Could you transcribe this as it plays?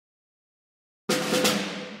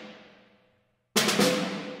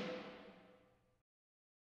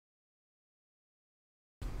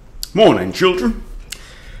Morning, children.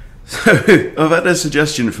 So, I've had a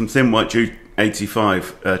suggestion from Thin White Dude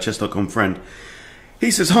 85, chess.com friend. He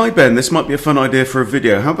says, "Hi Ben, this might be a fun idea for a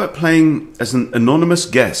video. How about playing as an anonymous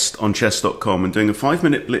guest on chess.com and doing a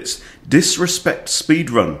 5-minute blitz disrespect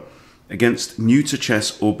speedrun against new to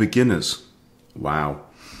chess or beginners?" Wow.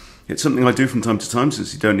 It's something I do from time to time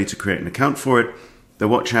since you don't need to create an account for it. Though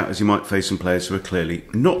watch out, as you might face some players who are clearly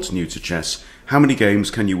not new to chess. How many games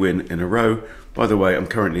can you win in a row? By the way, I'm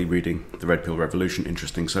currently reading The Red Pill Revolution.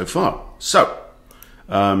 Interesting so far. So,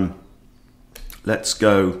 let's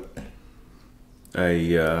go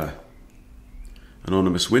a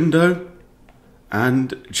anonymous window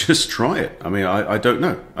and just try it. I mean, I don't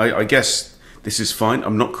know. I guess this is fine.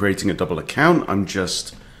 I'm not creating a double account. I'm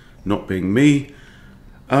just not being me.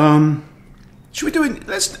 Should we do it?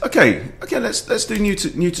 Let's do new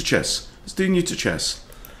to chess. Let's do new to chess,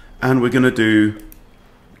 and we're gonna do,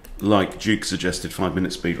 like Duke suggested,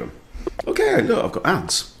 5-minute speedrun. Okay, look, I've got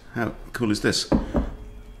ads. How cool is this?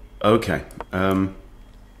 Okay. I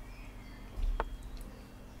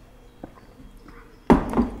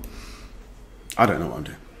don't know what I'm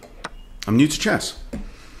doing. I'm new to chess.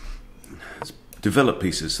 Let's develop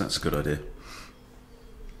pieces. That's a good idea.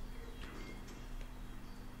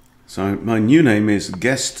 So my new name is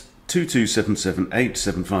guest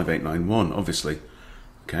 2277875891, obviously.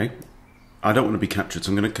 Okay. I don't want to be captured, so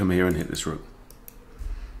I'm going to come here and hit this rook.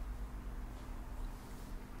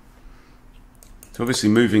 So obviously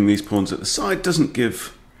moving these pawns at the side doesn't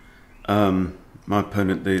give my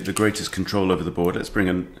opponent the greatest control over the board. Let's bring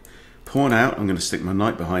a pawn out. I'm going to stick my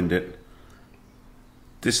knight behind it.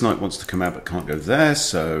 This knight wants to come out but can't go there,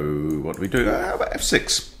 so what do we do? How about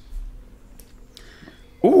f6?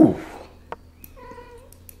 Ooh!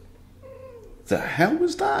 The hell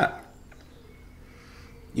was that?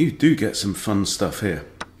 You do get some fun stuff here.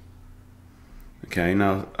 Okay,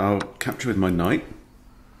 now I'll capture with my knight.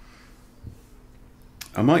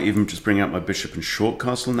 I might even just bring out my bishop and short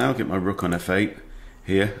castle now, get my rook on f8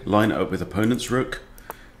 here, line it up with opponent's rook.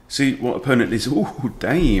 See what opponent is. Ooh,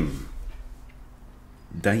 damn.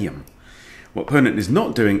 Damn. What opponent is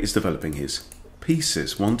not doing is developing his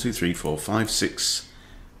pieces. 1, 2, 3, 4, 5, 6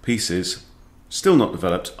 pieces. Still not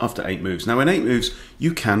developed after 8 moves. Now in 8 moves,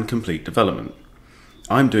 you can complete development.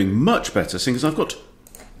 I'm doing much better, seeing as I've got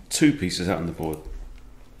 2 pieces out on the board.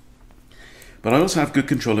 But I also have good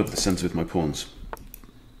control over the centre with my pawns.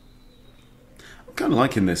 I'm kind of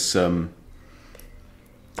liking this, the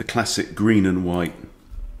classic green and white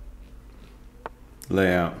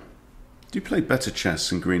layout. Do you play better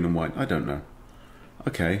chess in green and white? I don't know.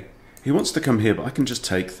 Okay, he wants to come here, but I can just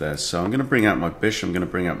take there. So I'm going to bring out my bishop, I'm going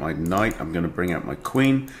to bring out my knight, I'm going to bring out my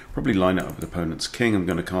queen, probably line it up with opponent's king. I'm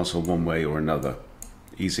going to castle one way or another.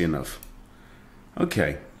 Easy enough.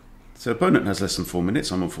 Okay, so opponent has less than 4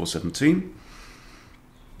 minutes. I'm on 4:17.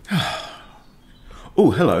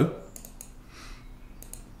 Oh, hello.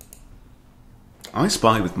 I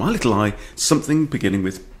spy with my little eye something beginning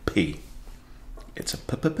with P. It's a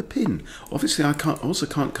pin. Obviously, I also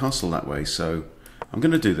can't castle that way, so I'm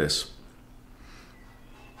going to do this.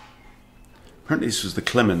 Apparently, this was the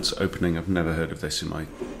Clements opening. I've never heard of this in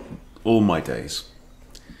all my days.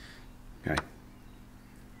 Okay.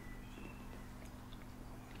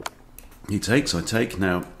 He takes, I take.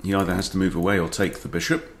 Now, he either has to move away or take the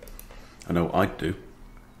bishop. I know what I'd do.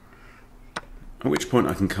 At which point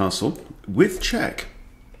I can castle with check.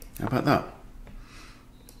 How about that?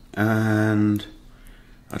 And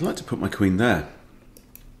I'd like to put my queen there.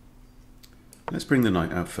 Let's bring the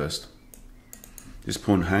knight out first. This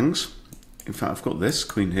pawn hangs. In fact, I've got this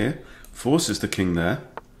queen here. Forces the king there.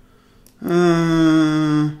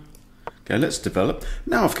 Okay, let's develop.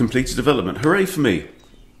 Now I've completed development. Hooray for me.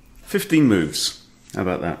 15 moves. How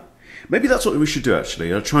about that? Maybe that's what we should do,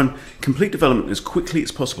 actually. I'll try and complete development as quickly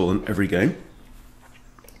as possible in every game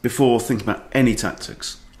before thinking about any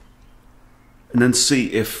tactics. And then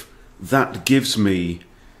see if that gives me...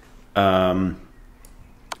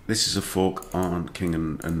 this is a fork on king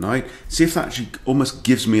and knight. See if that actually almost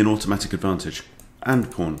gives me an automatic advantage. And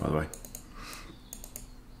pawn, by the way.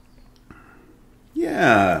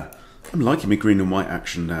 Yeah, I'm liking my green and white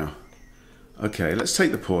action now. Okay, let's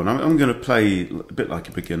take the pawn. I'm going to play a bit like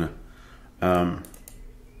a beginner. I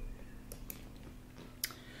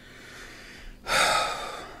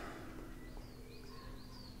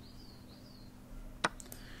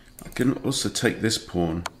can also take this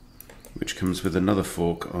pawn, which comes with another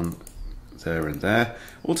fork on there and there.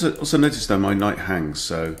 Also notice though my knight hangs,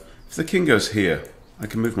 so if the king goes here, I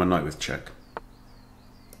can move my knight with check.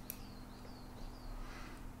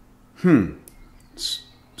 Let's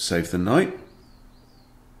save the knight.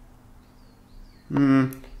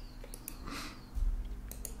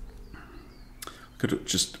 Could have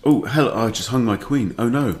just... Oh, hell, I just hung my queen. Oh,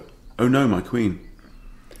 no. Oh, no, my queen.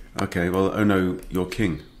 Okay, well, oh, no, your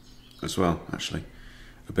king as well, actually.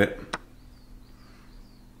 A bit.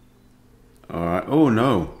 All right. Oh,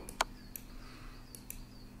 no.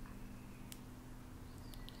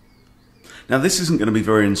 Now, this isn't going to be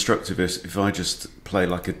very instructive if I just play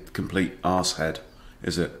like a complete arsehead,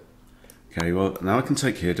 is it? Okay, well, now I can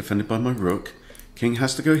take here, defended by my rook. King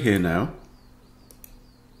has to go here now.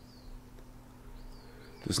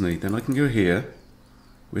 Doesn't he? Then I can go here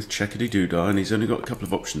with checkity-doo-dah, and he's only got a couple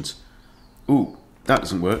of options. Ooh, that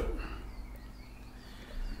doesn't work.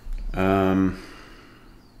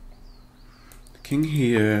 King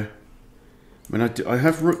here. When I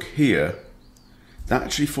have rook here, that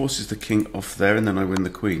actually forces the king off there, and then I win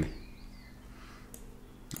the queen.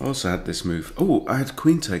 I also had this move. Oh, I had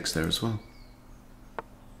queen takes there as well.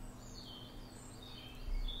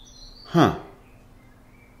 Huh.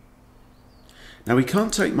 Now he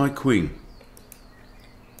can't take my queen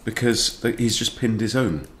because he's just pinned his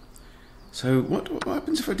own. So what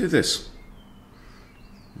happens if I do this?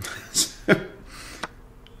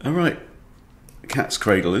 All right, cat's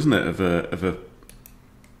cradle, isn't it, of a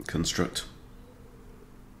construct?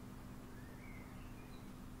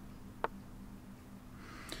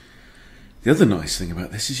 The other nice thing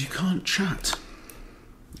about this is you can't chat.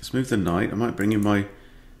 Let's move the knight. I might bring in my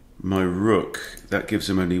rook. That gives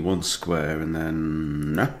him only one square, and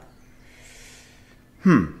then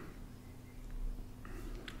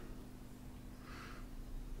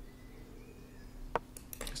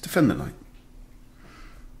let's defend the knight.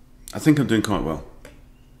 I think I'm doing quite well.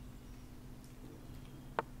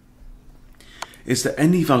 Is there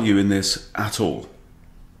any value in this at all?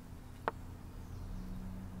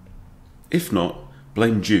 If not,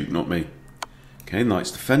 blame Duke, not me. Okay,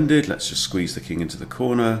 knight's defended. Let's just squeeze the king into the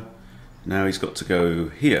corner. Now he's got to go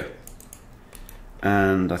here.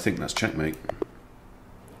 And I think that's checkmate.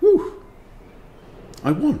 Woo!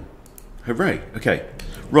 I won. Hooray. Okay,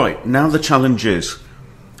 right, now the challenge is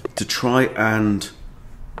to try and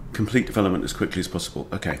complete development as quickly as possible.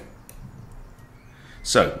 Okay.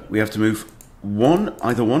 So, we have to move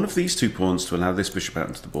either one of these two pawns to allow this bishop out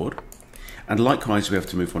into the board. And likewise, we have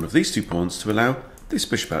to move one of these two pawns to allow this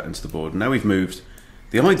bishop out into the board. Now we've moved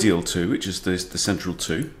the ideal 2, which is the central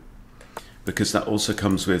 2, because that also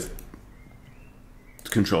comes with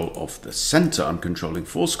control of the center. I'm controlling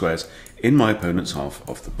 4 squares in my opponent's half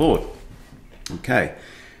of the board. Okay,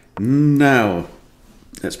 now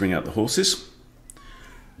let's bring out the horses.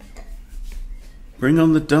 Bring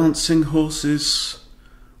on the dancing horses,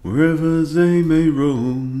 wherever they may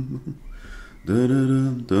roam. Dun, dun,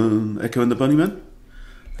 dun, dun. Echo and the Bunnymen.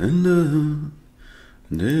 And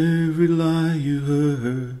every lie you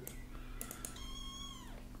heard.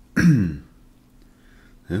 And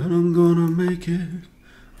I'm gonna make it,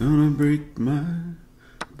 gonna break my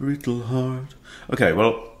brittle heart. Okay,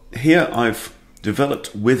 well, here I've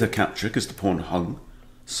developed with a capture because the pawn hung,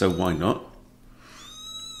 so why not?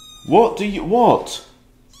 What?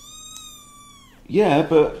 Yeah,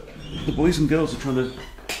 but the boys and girls are trying to...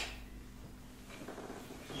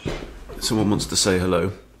 Someone wants to say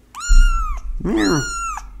hello.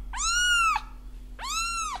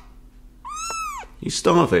 He's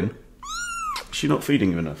starving. Is she not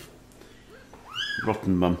feeding you enough?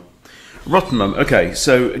 Rotten mum. Rotten mum. Okay,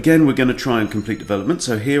 so again we're going to try and complete development.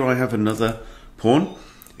 So here I have another pawn.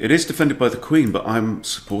 It is defended by the queen, but I'm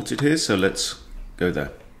supported here, so let's go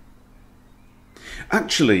there.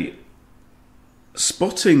 Actually,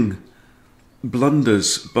 spotting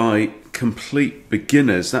blunders by complete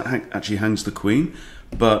beginners, that actually hangs the queen,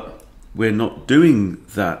 but we're not doing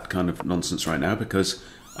that kind of nonsense right now because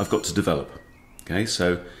I've got to develop. Okay,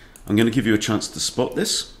 so I'm going to give you a chance to spot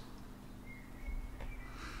this,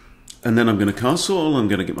 and then I'm going to castle. I'm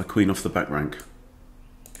going to get my queen off the back rank.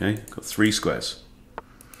 Okay, got 3 squares.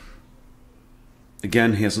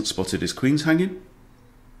 Again, he hasn't spotted his queens hanging,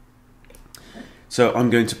 so I'm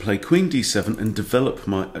going to play queen d7 and develop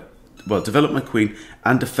my queen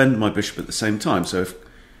and defend my bishop at the same time. So if,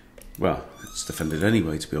 well, it's defended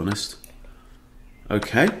anyway, to be honest.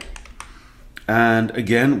 Okay, and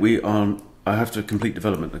again I have to complete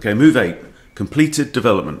development. Okay, move 8, completed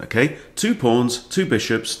development. Okay, 2 pawns, 2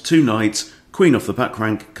 bishops, 2 knights, queen off the back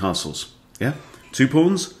rank, castles. Yeah, 2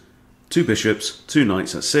 pawns, 2 bishops, 2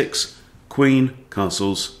 knights, that's 6. Queen,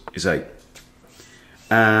 castles is 8.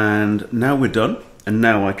 And now we're done, and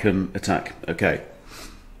now I can attack. Okay,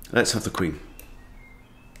 let's have the queen.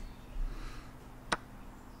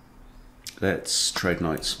 Let's trade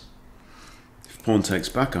knights. If pawn takes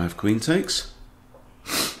back, I have queen takes.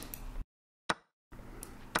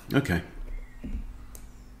 Okay.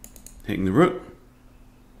 Hitting the rook.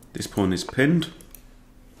 This pawn is pinned.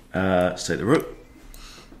 Let's take the rook.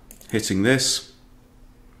 Hitting this.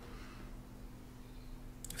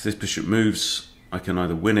 If this bishop moves, I can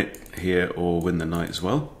either win it here or win the knight as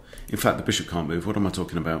well. In fact, the bishop can't move. What am I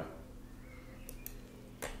talking about?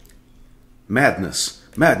 Madness.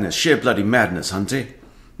 Madness. Sheer bloody madness, Hunty.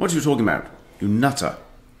 What are you talking about? You nutter.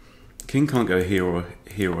 King can't go here or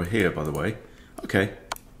here or here, by the way. Okay.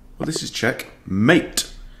 Well, this is check.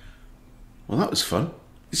 Mate. Well, that was fun.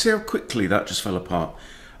 You see how quickly that just fell apart?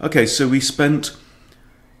 Okay, so we spent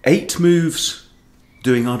 8 moves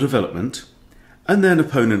doing our development, and then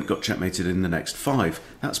opponent got checkmated in the next 5.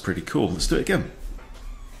 That's pretty cool. Let's do it again.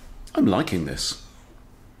 I'm liking this.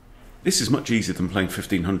 This is much easier than playing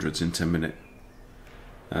 1500s in 10-minute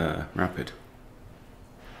rapid.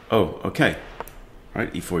 Oh, okay.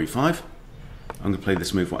 Right, e4, e5. I'm going to play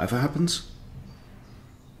this move whatever happens.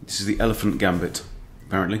 This is the elephant gambit,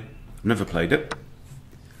 apparently. I've never played it.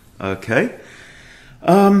 Okay.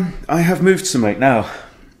 I have moves to make. Now,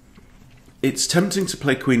 it's tempting to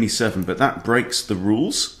play queen e7, but that breaks the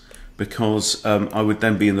rules because I would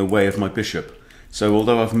then be in the way of my bishop. So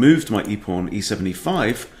although I've moved my e-pawn e7,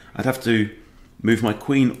 e5, I'd have to move my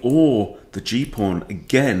queen or the g-pawn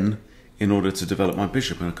again in order to develop my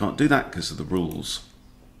bishop, and I can't do that because of the rules.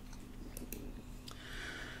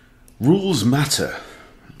 Rules matter.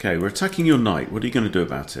 Okay, we're attacking your knight. What are you going to do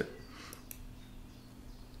about it?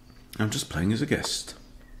 I'm just playing as a guest.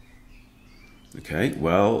 Okay,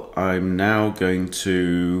 well, I'm now going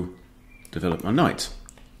to develop my knight.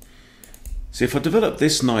 See, if I develop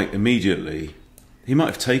this knight immediately, he might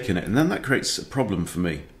have taken it, and then that creates a problem for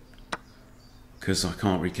me because I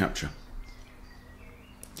can't recapture.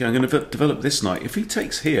 Okay, I'm going to develop this knight. If he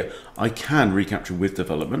takes here, I can recapture with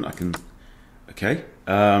development. I can. Okay.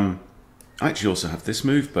 I actually also have this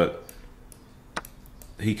move, but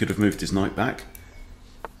he could have moved his knight back,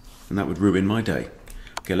 and that would ruin my day.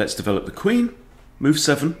 Okay, let's develop the queen. Move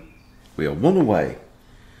 7. We are 1 away.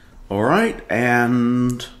 All right,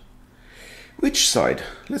 and which side?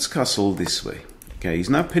 Let's castle this way. Okay, he's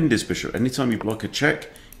now pinned his bishop. Anytime you block a check,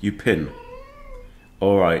 you pin.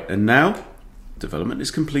 All right, and now development is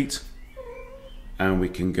complete, and we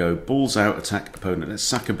can go balls out, attack opponent. Let's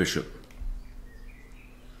sack a bishop.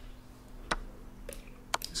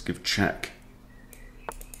 Let's give check.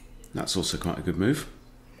 That's also quite a good move.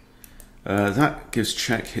 That gives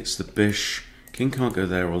check, hits the bish. King can't go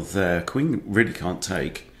there or there. Queen really can't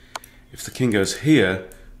take. If the king goes here,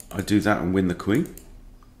 I do that and win the queen.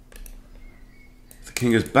 If the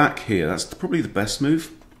king goes back here, that's probably the best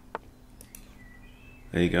move.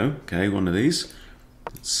 There you go. Okay, one of these.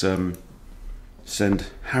 Let's send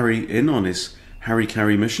Harry in on his Harry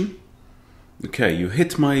carry mission. Okay, you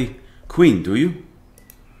hit my queen, do you?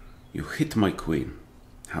 You hit my queen.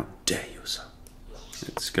 How dare you, sir?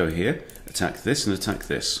 Let's go here, attack this and attack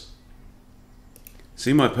this.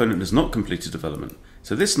 See, my opponent has not completed development.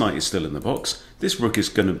 So this knight is still in the box. This rook is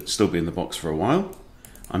going to still be in the box for a while.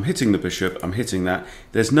 I'm hitting the bishop, I'm hitting that.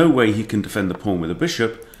 There's no way he can defend the pawn with a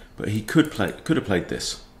bishop, but he could have played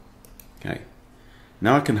this. Okay.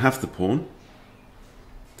 Now I can have the pawn.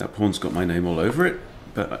 That pawn's got my name all over it,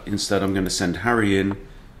 but instead I'm going to send Harry in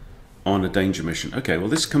on a danger mission. Okay, well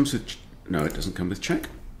this comes with... No, it doesn't come with check.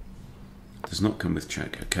 It does not come with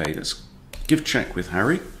check. Okay, let's give check with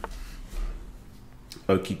Harry.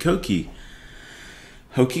 Okie dokie.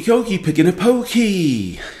 Hokey cokey, picking a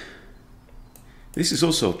pokey. This is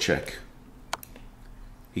also check.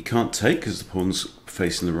 He can't take because the pawn's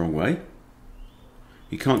facing the wrong way.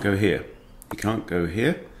 He can't go here. He can't go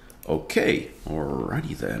here. Okay,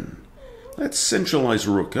 alrighty then. Let's centralize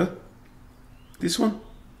Rooker. This one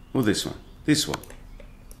or this one? This one.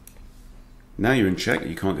 Now you're in check.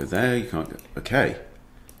 You can't go there. You can't go. Okay.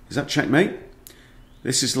 Is that checkmate?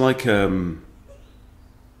 This is like a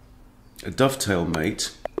dovetail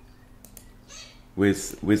mate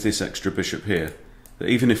with this extra bishop here. That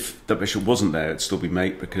even if that bishop wasn't there, it'd still be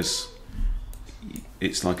mate because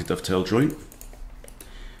it's like a dovetail joint.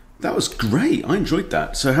 That was great. I enjoyed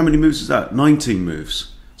that. So how many moves is that? 19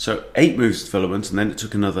 moves. So 8 moves development, and then it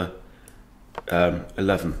took another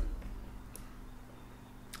 11.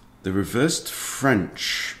 The reversed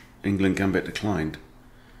French England gambit declined.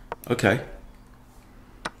 Okay.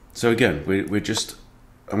 So again, we're just...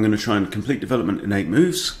 I'm going to try and complete development in 8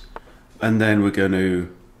 moves, and then we're going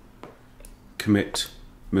to commit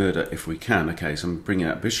murder if we can. Okay, so I'm bringing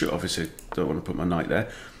out bishop. Obviously, don't want to put my knight there.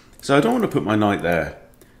 So I don't want to put my knight there.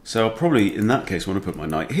 So I'll probably, in that case, want to put my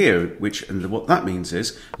knight here, which, and what that means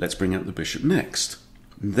is, let's bring out the bishop next.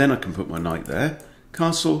 And then I can put my knight there.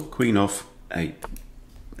 Castle, queen off, 8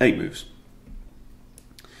 moves.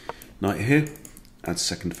 Knight here. Add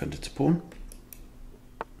second defender to pawn.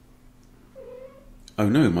 Oh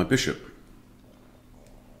no, my bishop.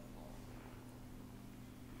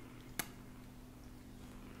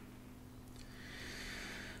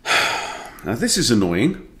 Now this is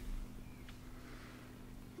annoying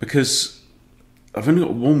because I've only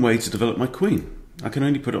got one way to develop my queen. I can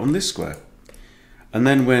only put it on this square. And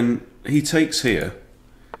then when he takes here,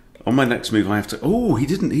 on my next move I have to... Oh, he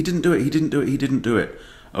didn't do it.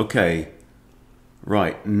 Okay.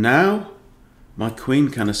 Right, now my queen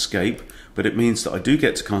can escape, but it means that I do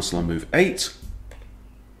get to castle on move 8.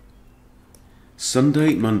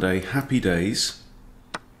 Sunday, Monday, happy days.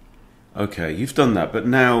 Okay, you've done that, but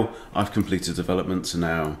now I've completed development, so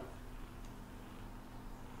now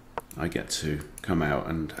I get to come out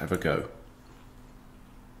and have a go.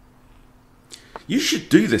 You should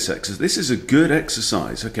do this exercise. This is a good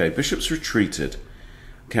exercise. Okay, bishop's retreated.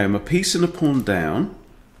 Okay, I'm a piece and a pawn down.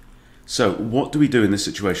 So what do we do in this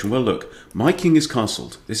situation? Well, look, my king is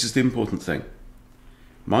castled. This is the important thing.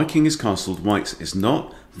 My king is castled, white's is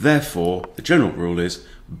not. Therefore, the general rule is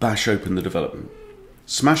bash open the development.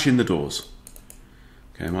 Smash in the doors.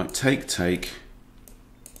 Okay, I might take.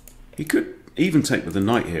 He could even take with the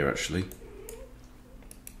knight here, actually.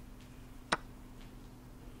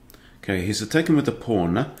 Okay, he's taken with the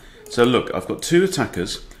pawn. So look, I've got two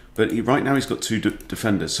attackers, but right now he's got two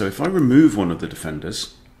defenders. So if I remove one of the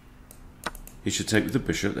defenders, he should take with the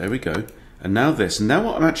bishop. There we go. And now this. Now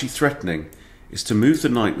what I'm actually threatening is to move the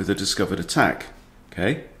knight with a discovered attack.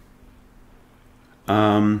 Okay.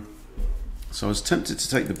 So I was tempted to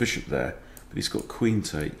take the bishop there, but he's got queen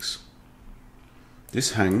takes.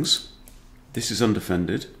 This hangs. This is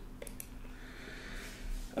undefended.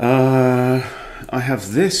 I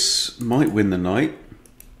have this, might win the knight.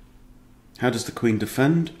 How does the queen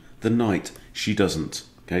defend? The knight, she doesn't.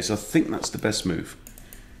 Okay, so I think that's the best move.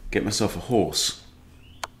 Get myself a horse.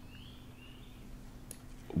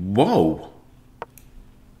 Whoa!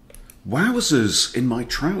 Wowzers in my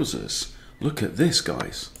trousers. Look at this,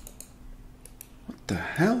 guys. What the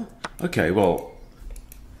hell? Okay, well,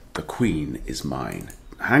 the queen is mine.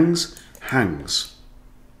 Hangs, hangs.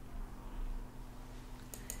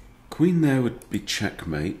 Queen there would be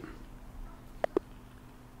checkmate.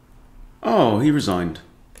 Oh, he resigned.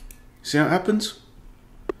 See how it happens?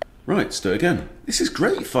 Right, let's do it again. This is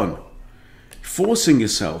great fun. Forcing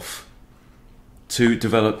yourself to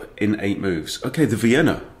develop in 8 moves. Okay, the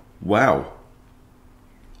Vienna. Wow.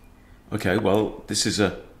 Okay, well, this is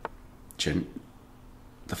the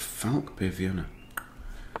Falkbeer Vienna.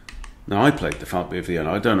 Now, I played the Falkbeer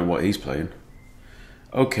Vienna. I don't know what he's playing.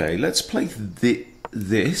 Okay, let's play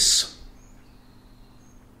this.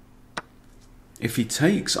 If he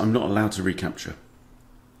takes, I'm not allowed to recapture.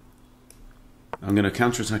 I'm going to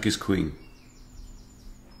counterattack his queen.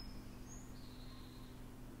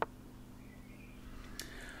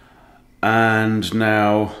 And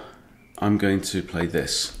now I'm going to play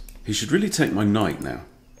this. He should really take my knight now.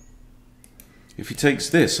 If he takes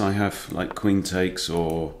this, I have like queen takes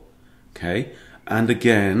or... Okay. And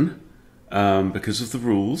again, because of the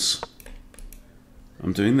rules,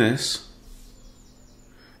 I'm doing this.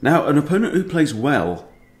 Now, an opponent who plays well,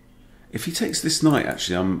 if he takes this knight,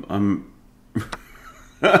 actually, I'm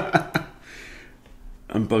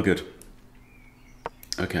I'm buggered.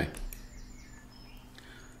 Okay.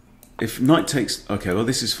 If knight takes... Okay, well,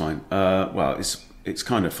 this is fine. Well, it's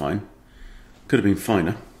kind of fine. Could have been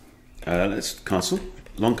finer. Let's castle.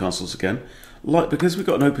 Long castles again. Because we've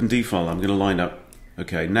got an open d file, I'm going to line up.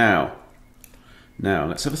 Okay, now,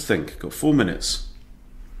 let's have a think. Got 4 minutes.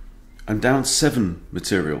 I'm down 7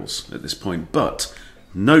 materials at this point, but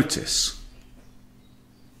notice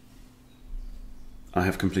I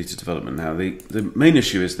have completed development now. The main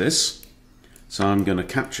issue is this, so I'm going to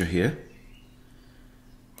capture here.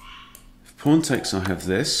 If pawn takes, I have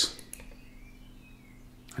this.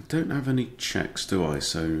 I don't have any checks, do I?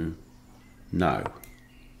 So, no.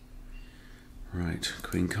 Right,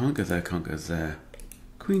 queen can't go there, can't go there.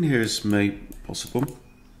 Queen here is possible.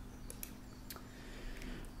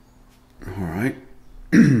 Alright.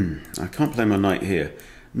 I can't play my knight here.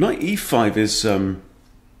 Knight e5 is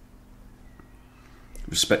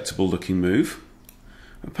respectable looking move.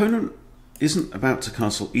 Opponent isn't about to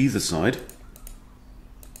castle either side.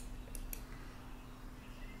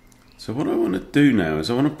 So what I want to do now is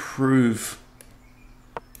I want to prove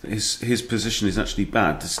that his position is actually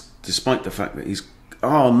bad, despite the fact that he's...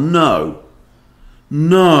 Oh, no!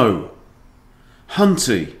 No!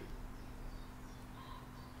 Hunty!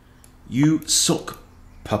 You sock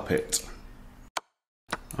puppet.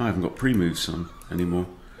 I haven't got pre-moves on anymore.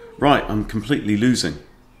 Right, I'm completely losing.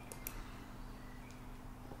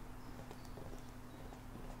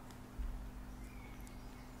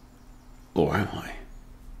 Or am I?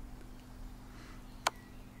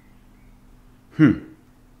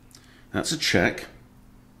 That's a check.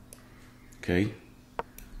 Okay.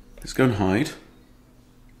 Let's go and hide.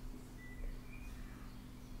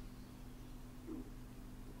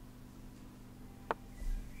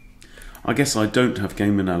 I guess I don't have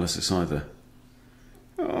game analysis either.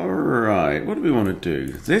 Alright, what do we want to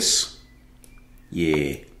do? This?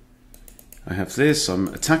 Yeah. I have this, I'm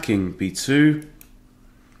attacking b2.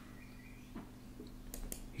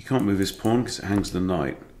 He can't move his pawn because it hangs the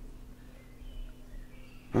knight.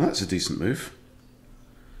 Well, that's a decent move.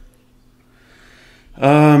 If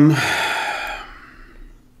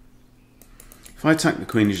I attack the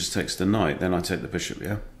queen, he just takes the knight, then I take the bishop,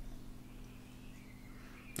 yeah?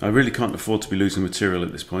 I really can't afford to be losing material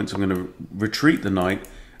at this point, so I'm going to retreat the knight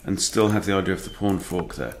and still have the idea of the pawn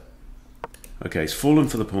fork there. Okay, he's fallen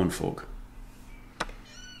for the pawn fork.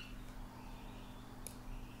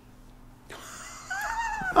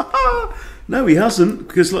 No, he hasn't,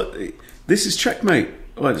 because look, this is checkmate.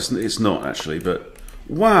 Well, it's not actually, but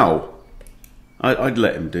wow. I'd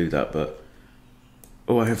let him do that, but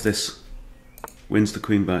oh, I have this. Wins the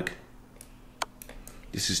queen back.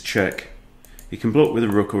 This is check. He can block with a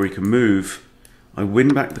rook or he can move. I win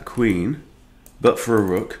back the queen, but for a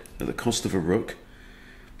rook, at the cost of a rook.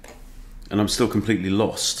 And I'm still completely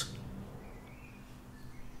lost.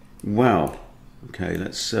 Wow. Okay,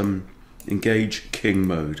 let's engage king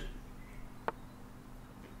mode.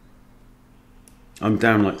 I'm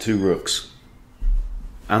down like 2 rooks.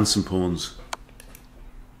 And some pawns.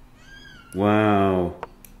 Wow.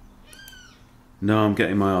 No, I'm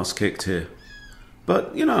getting my ass kicked here.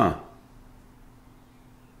 But, you know.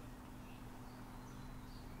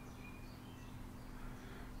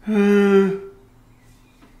 I'm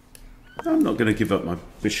not going to give up my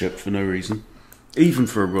bishop for no reason. Even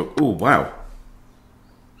for a rook. Oh, wow.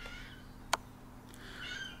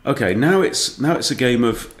 Okay, now it's a game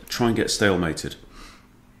of try and get stalemated.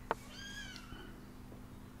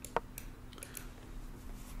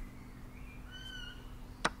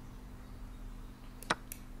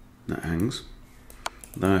 That hangs.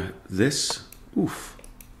 Now this. Oof.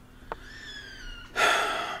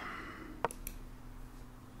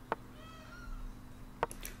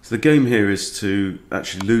 So the game here is to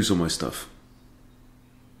actually lose all my stuff.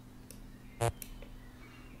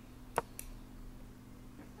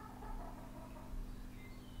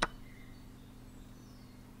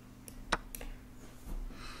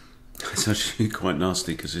 It's actually quite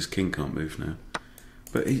nasty because his king can't move now.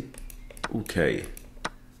 But he... okay.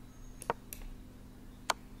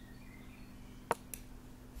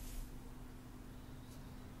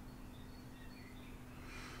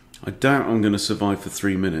 I doubt I'm going to survive for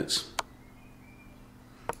 3 minutes.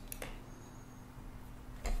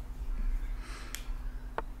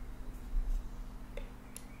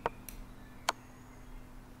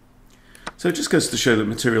 So it just goes to show that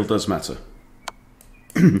material does matter.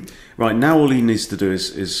 Right, now all he needs to do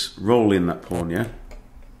is roll in that pawn, yeah?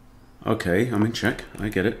 Okay, I'm in check. I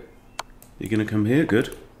get it. You're going to come here?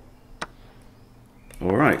 Good.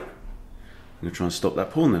 Alright. I'm going to try and stop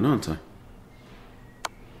that pawn then, aren't I?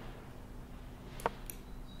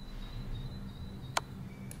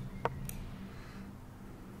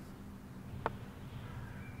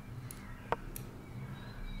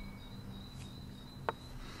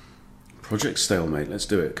 Project stalemate, let's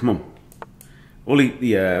do it. Come on. All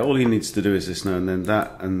he needs to do is this now, and then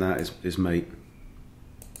that, and that is mate.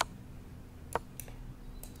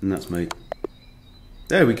 And that's mate.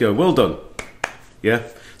 There we go, well done. Yeah,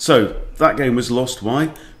 so that game was lost.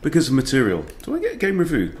 Why? Because of material. Do I get a game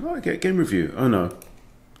review? Oh, I get a game review. Oh no.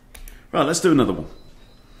 Right, let's do another one.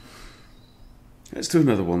 Let's do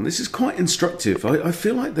another one. This is quite instructive. I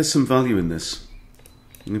feel like there's some value in this.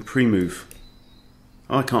 I'm going to pre-move.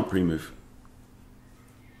 Oh, I can't pre-move.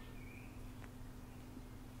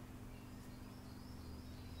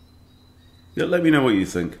 Yeah, let me know what you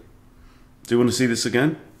think. Do you want to see this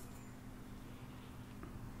again?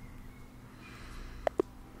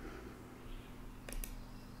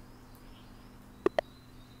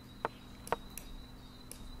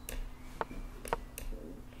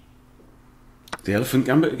 The elephant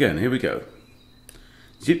gambit again. Here we go.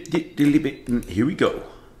 Zip, dip, dilly bit. Here we go.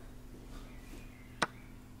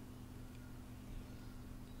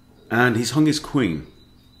 And he's hung his queen.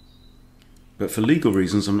 But for legal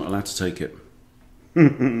reasons, I'm not allowed to take it.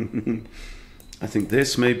 I think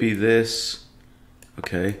this may be this.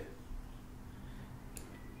 Okay.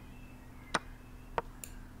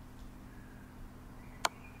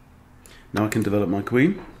 Now I can develop my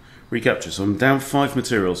queen. Recapture. So I'm down 5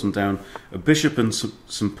 materials. I'm down a bishop and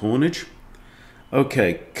some pawnage.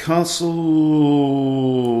 Okay, castles.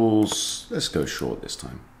 Let's go short this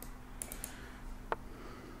time.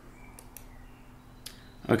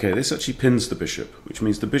 Okay, this actually pins the bishop, which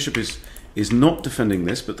means the bishop is not defending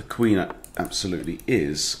this, but the queen absolutely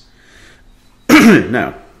is.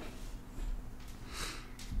 Now,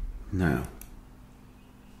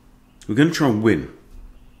 we're going to try and win.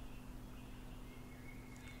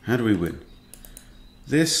 How do we win?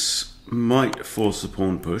 This might force the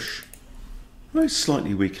pawn push. Well, he's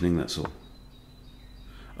slightly weakening, that's all.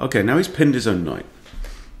 Okay, now he's pinned his own knight.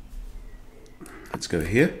 Let's go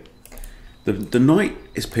here. The knight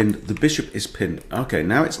is pinned, the bishop is pinned. Okay,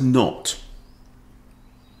 now it's not.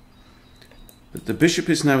 But the bishop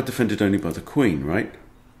is now defended only by the queen, right?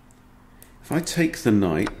 If I take the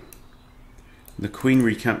knight, the queen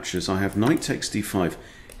recaptures, I have knight takes d5,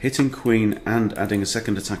 hitting queen and adding a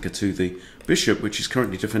second attacker to the bishop, which is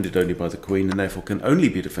currently defended only by the queen and therefore can only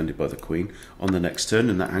be defended by the queen on the next turn,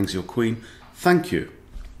 and that hangs your queen. Thank you.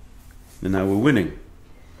 And now we're winning.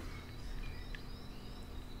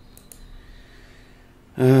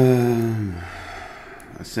 I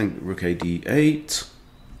think rook a d8.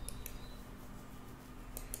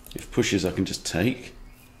 If pushes, I can just take.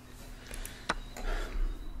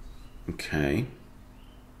 Okay.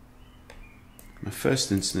 My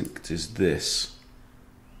first instinct is this.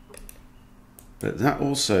 But that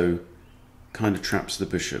also kind of traps the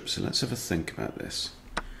bishop. So let's have a think about this.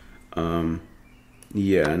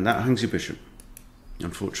 Yeah, and that hangs your bishop,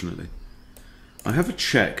 unfortunately. I have a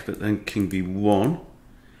check, but then king b1.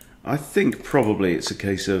 I think probably it's a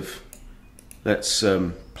case of let's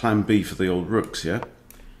plan B for the old rooks, yeah?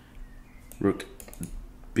 Rook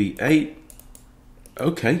b8.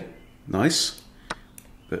 Okay, nice.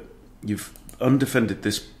 But you've undefended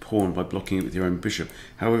this pawn by blocking it with your own bishop.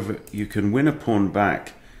 However, you can win a pawn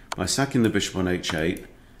back by sacking the bishop on h8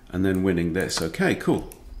 and then winning this. Okay,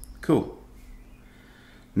 cool. Cool.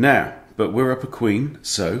 Now, but we're up a queen,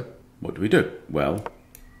 so what do we do? Well,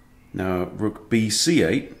 now rook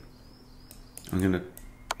bc8. I'm going to,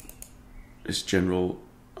 this general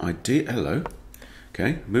idea, hello.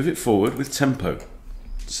 Okay, move it forward with tempo.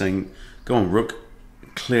 Saying, go on rook,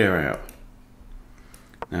 clear out.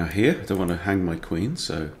 Now here, I don't want to hang my queen,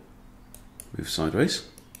 so move sideways.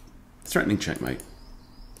 Threatening checkmate.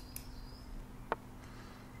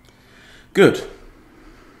 Good.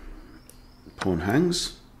 Pawn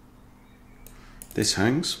hangs. This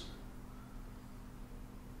hangs.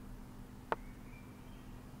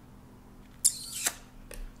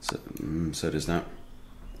 So does that.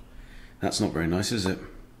 That's not very nice, is it?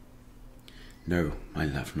 No, my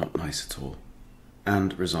love, not nice at all.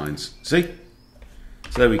 And resigns. See?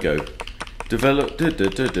 So there we go. Develop.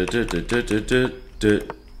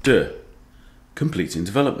 Completing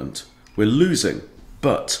development. We're losing,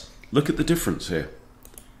 but look at the difference here.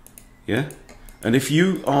 Yeah? And if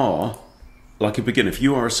you are, like a beginner, if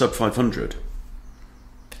you are a sub 500,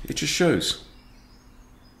 it just shows.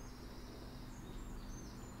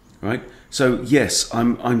 Right? So yes,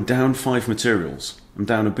 I'm down 5 materials. I'm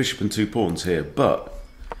down a bishop and 2 pawns here, but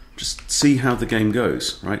just see how the game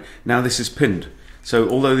goes, right? Now this is pinned. So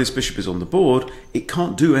although this bishop is on the board, it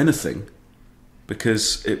can't do anything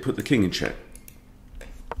because it put the king in check.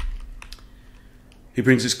 He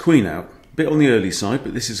brings his queen out, a bit on the early side,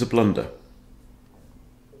 but this is a blunder.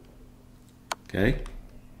 Okay.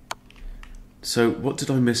 So what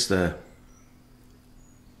did I miss there?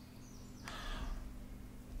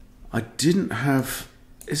 I didn't have,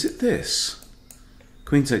 is it this?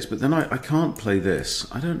 Queen takes, but then I can't play this.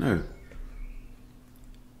 I don't know.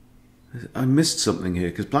 I missed something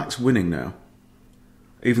here because black's winning now,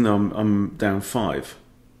 even though I'm down 5.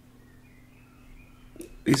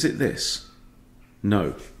 Is it this?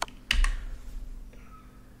 No.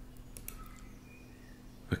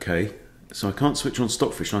 Okay, so I can't switch on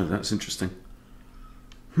Stockfish either. That's interesting.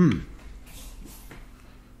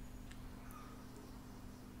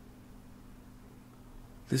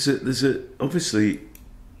 There's obviously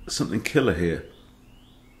something killer here.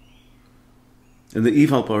 And the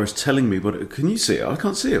eval bar is telling me what can you see it? I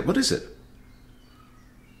can't see it. What is it?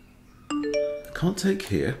 I can't take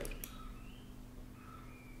here.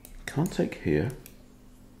 Can't take here.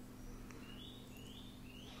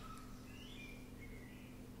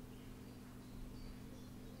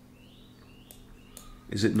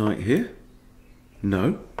 Is it knight here?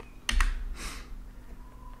 No.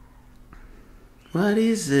 What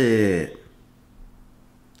is it?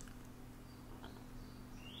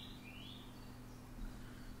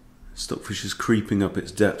 Stockfish is creeping up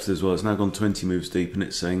its depth as well. It's now gone 20 moves deep and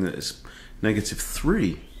it's saying that it's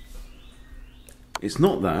 -3. It's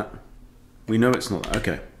not that. We know it's not that.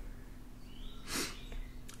 Okay.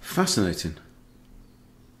 Fascinating.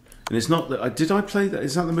 And it's not that... Did I play that?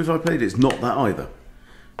 Is that the move I played? It's not that either.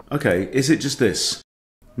 Okay, is it just this?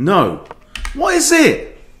 No. What is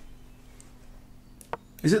it?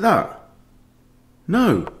 Is it that?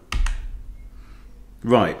 No.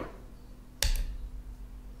 Right.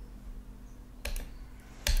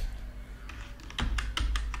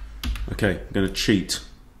 Okay, I'm going to cheat.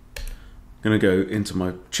 I'm going to go into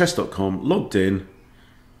my chess.com, logged in,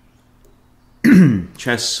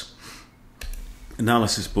 chess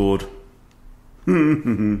analysis board.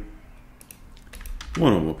 One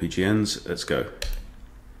or more PGNs, let's go.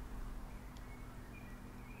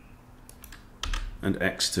 And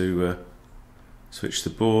X to switch the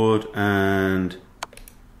board, and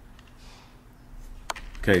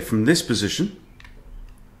okay, from this position,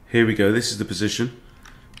 here we go, this is the position.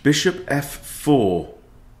 Bishop F4.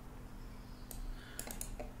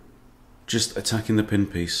 Just attacking the pin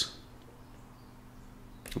piece.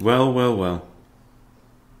 Well, well, well.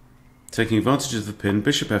 Taking advantage of the pin,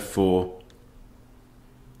 Bishop F4.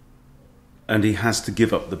 And he has to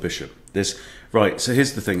give up the bishop. Right, so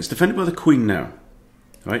here's the thing. It's defended by the queen now.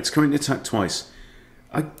 Right, it's currently attacked twice.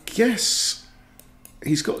 I guess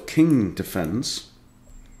he's got king defense.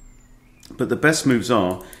 But the best moves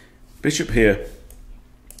are bishop here.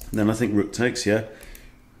 Then I think rook takes, yeah.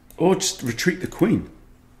 Or just retreat the queen.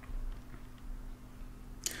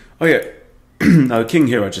 Oh yeah, no, king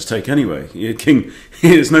here I just take anyway. Yeah, king,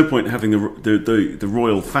 there's no point having the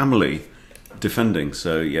royal family defending.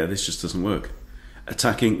 So yeah, this just doesn't work.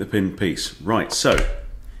 Attacking the pinned piece. Right, so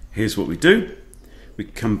here's what we do. We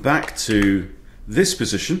come back to this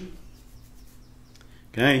position.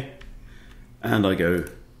 Okay, and I go,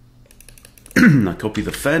 I copy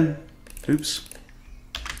the fen. Oops.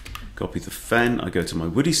 Copy the fen, I go to my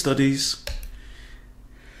Woody studies,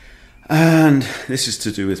 and this is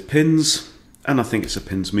to do with pins, and I think it's a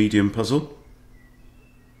pins medium puzzle.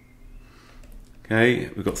 Okay,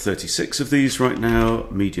 we've got 36 of these right now,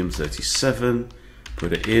 medium 37,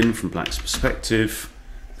 put it in from black's perspective,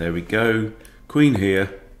 there we go, queen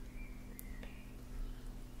here,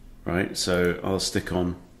 right, so I'll stick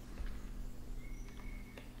on.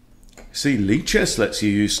 See, League Chess lets you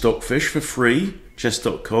use Stockfish for free,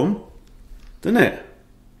 chess.com. Doesn't it?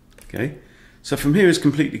 Okay, so from here is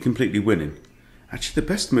completely winning. Actually, the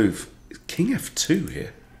best move is King F2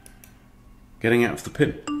 here. Getting out of the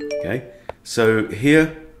pin. Okay, so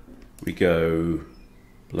here we go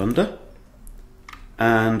blunder.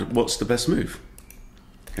 And what's the best move?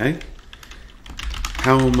 Okay,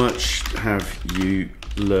 how much have you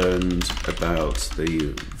learned about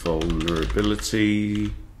the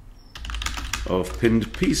vulnerability of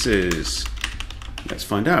pinned pieces? Let's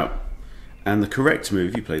find out. And the correct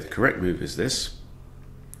move, you play the correct move, is this.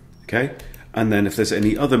 Okay, and then if there's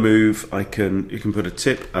any other move, you can put a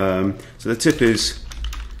tip. So the tip is,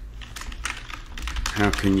 how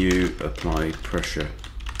can you apply pressure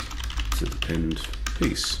to the pinned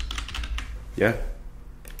piece? Yeah.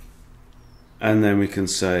 And then we can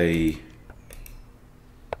say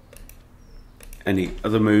any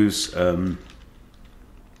other moves.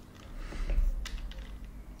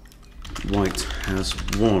 White has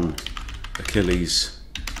won Achilles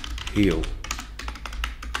heel.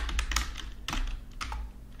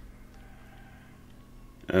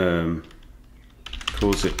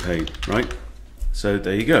 Cause it pain, right? So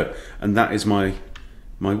there you go, and that is my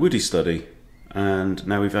Woody study, and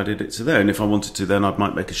now we've added it to there. And if I wanted to, then I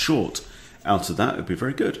might make a short out of that. It'd be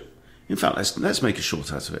very good. In fact, let's make a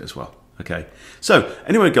short out of it as well. Okay. So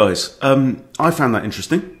anyway, guys, I found that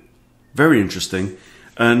interesting, very interesting,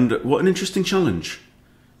 and what an interesting challenge.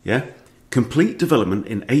 Yeah. Complete development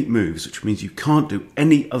in 8 moves, which means you can't do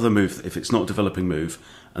any other move if it's not a developing move,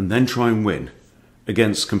 and then try and win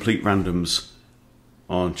against complete randoms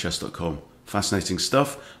on chess.com. Fascinating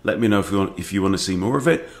stuff. Let me know if you want to see more of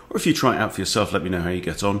it, or if you try it out for yourself, let me know how you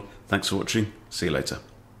get on. Thanks for watching. See you later.